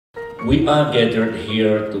We are gathered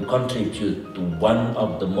here to contribute to one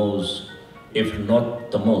of the most, if not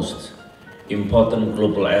the most, important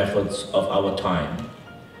global efforts of our time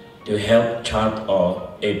to help chart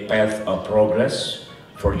a path of progress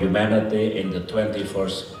for humanity in the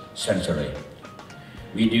 21st century.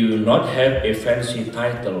 We do not have a fancy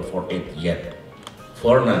title for it yet.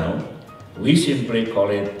 For now, we simply call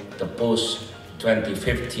it the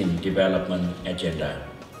Post-2015 Development Agenda.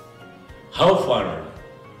 How far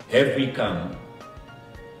have we come,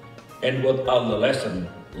 and what are the lessons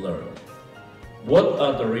learned? What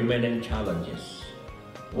are the remaining challenges?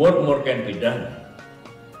 What more can be done?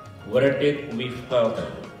 Where did we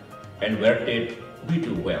falter, and where did we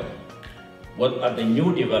do well? What are the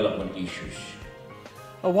new development issues?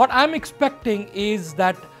 What I'm expecting is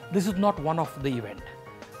that this is not one of the event.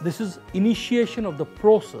 This is initiation of the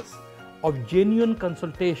process of genuine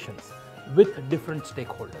consultations with different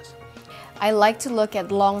stakeholders. I like to look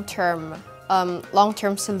at long-term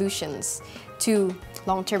solutions to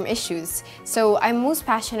long-term issues. So I'm most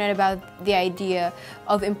passionate about the idea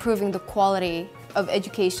of improving the quality of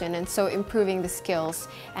education, and so improving the skills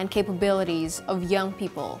and capabilities of young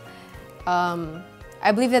people.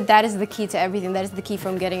 I believe that that is the key to everything. That is the key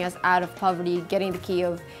from getting us out of poverty, getting the key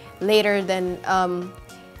of later than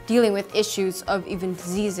dealing with issues of even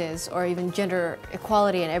diseases or even gender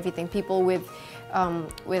equality and everything. People with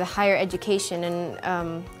a higher education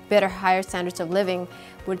and higher standards of living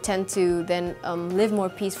would tend to then live more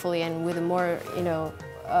peacefully and with a more,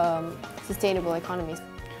 sustainable economy.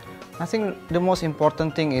 I think the most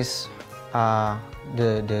important thing is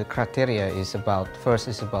the criteria is about, first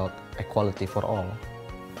is about equality for all.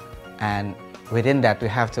 And within that we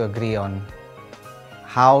have to agree on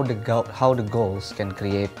how the goals can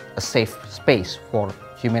create a safe space for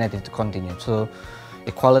humanity to continue. So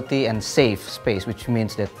equality and safe space, which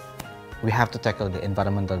means that we have to tackle the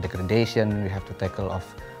environmental degradation, we have to tackle of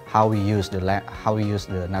how we use the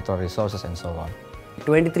natural resources and so on.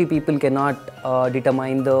 23 people cannot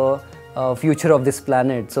determine the future of this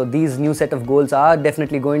planet. So these new set of goals are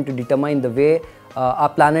definitely going to determine the way our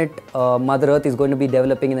planet, Mother Earth, is going to be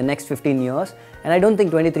developing in the next 15 years. And I don't think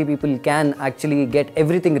 23 people can actually get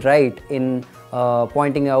everything right in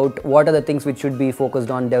pointing out what are the things which should be focused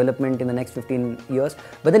on development in the next 15 years.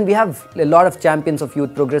 But then we have a lot of champions of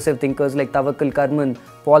youth, progressive thinkers like Tawakkul Karman,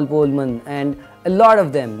 Paul Polman, and a lot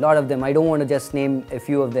of them. I don't want to just name a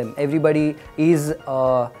few of them. Everybody is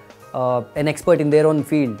an expert in their own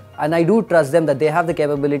field. And I do trust them that they have the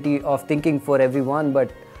capability of thinking for everyone.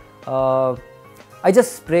 But I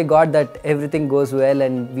just pray God that everything goes well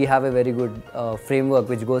and we have a very good framework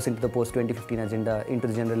which goes into the post-2015 agenda, into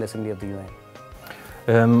the General Assembly of the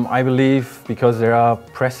UN. I believe because there are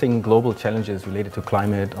pressing global challenges related to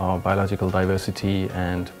climate or biological diversity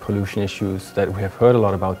and pollution issues that we have heard a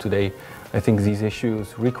lot about today, I think these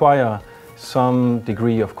issues require some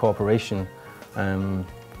degree of cooperation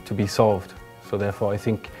to be solved. So therefore I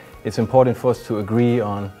think it's important for us to agree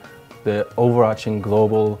on the overarching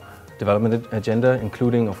global development agenda,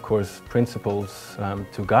 including, of course, principles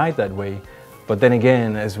to guide that way. But then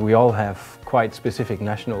again, as we all have quite specific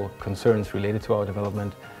national concerns related to our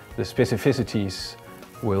development, the specificities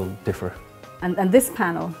will differ. And this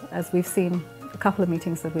panel, as we've seen a couple of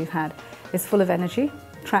meetings that we've had, is full of energy,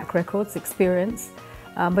 track records, experience,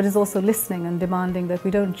 but is also listening and demanding that we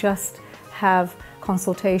don't just have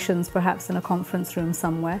consultations perhaps in a conference room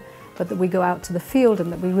somewhere, but that we go out to the field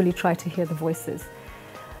and that we really try to hear the voices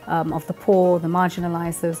of the poor, the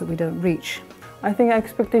marginalized, those that we don't reach. I think our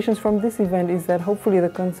expectations from this event is that hopefully the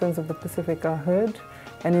concerns of the Pacific are heard,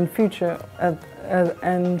 and in future that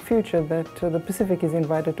the Pacific is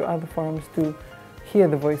invited to other forums to hear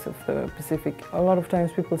the voice of the Pacific. A lot of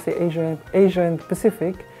times people say Asia and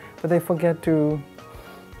Pacific, but they forget to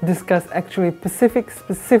discuss actually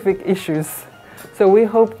Pacific-specific issues. So we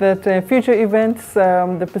hope that future events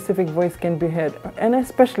the Pacific voice can be heard, and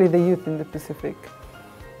especially the youth in the Pacific.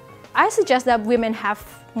 I suggest that women have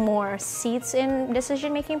more seats in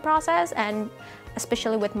decision-making process, and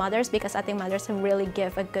especially with mothers, because I think mothers can really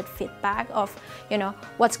give a good feedback of,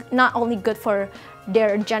 what's not only good for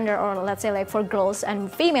their gender, or let's say like for girls and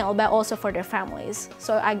female, but also for their families.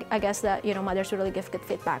 So I guess that, mothers really give good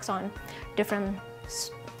feedbacks on different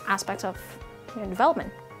aspects of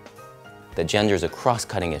development. The gender is a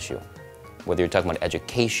cross-cutting issue. Whether you're talking about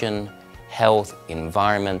education, health,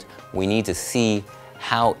 environment, we need to see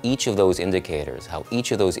how each of those indicators, how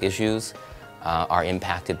each of those issues are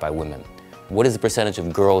impacted by women. What is the percentage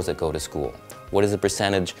of girls that go to school? What is the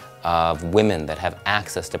percentage of women that have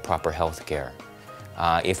access to proper health care?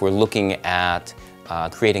 If we're looking at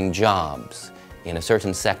creating jobs in a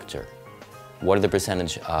certain sector, What are the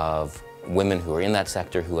percentage of women who are in that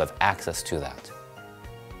sector who have access to that?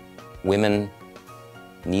 Women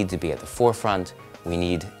need to be at the forefront. We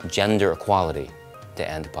need gender equality to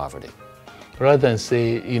end poverty. Rather than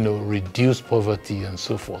say, reduce poverty and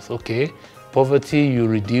so forth. Okay, poverty you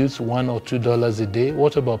reduce $1 or $2 a day.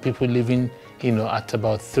 What about people living, at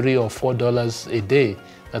about $3 or $4 a day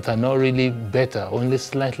that are not really better, only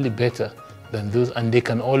slightly better than those, and they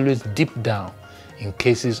can always dip down in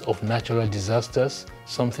cases of natural disasters,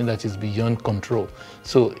 something that is beyond control.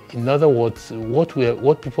 So in other words,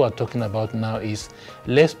 what people are talking about now is,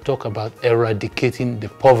 let's talk about eradicating the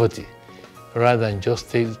poverty rather than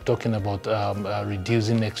just talking about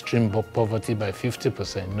reducing extreme poverty by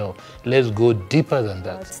 50%. No, let's go deeper than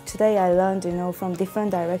that. Today I learned, from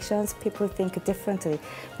different directions, people think differently.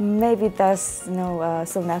 Maybe that's,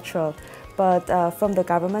 so natural. But from the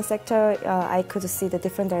government sector, I could see the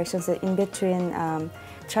different directions in between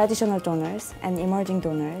traditional donors and emerging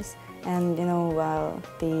donors. And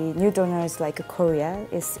the new donors like Korea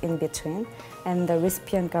is in between, and the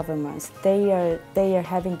recipient governments, they are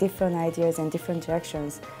having different ideas and different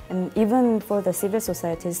directions. And even for the civil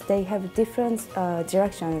societies, they have different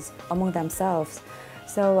directions among themselves.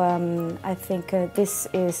 So I think this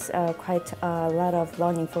is quite a lot of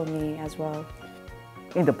learning for me as well.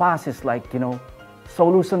 In the past, it's like,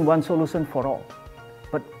 solution, one solution for all.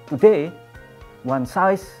 But today, one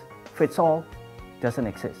size fits all doesn't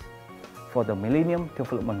exist. For the Millennium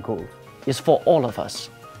Development Goals, it's for all of us.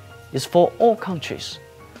 It's for all countries.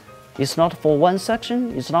 It's not for one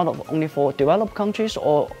section. It's not only for developed countries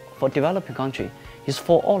or for developing countries. It's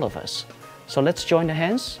for all of us. So let's join the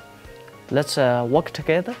hands. Let's work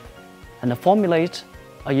together and formulate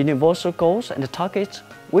a universal goals and a target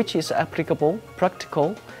which is applicable,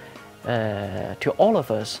 practical to all of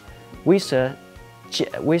us, with a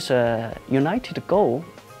united goal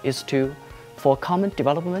is for common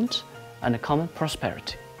development and common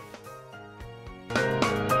prosperity.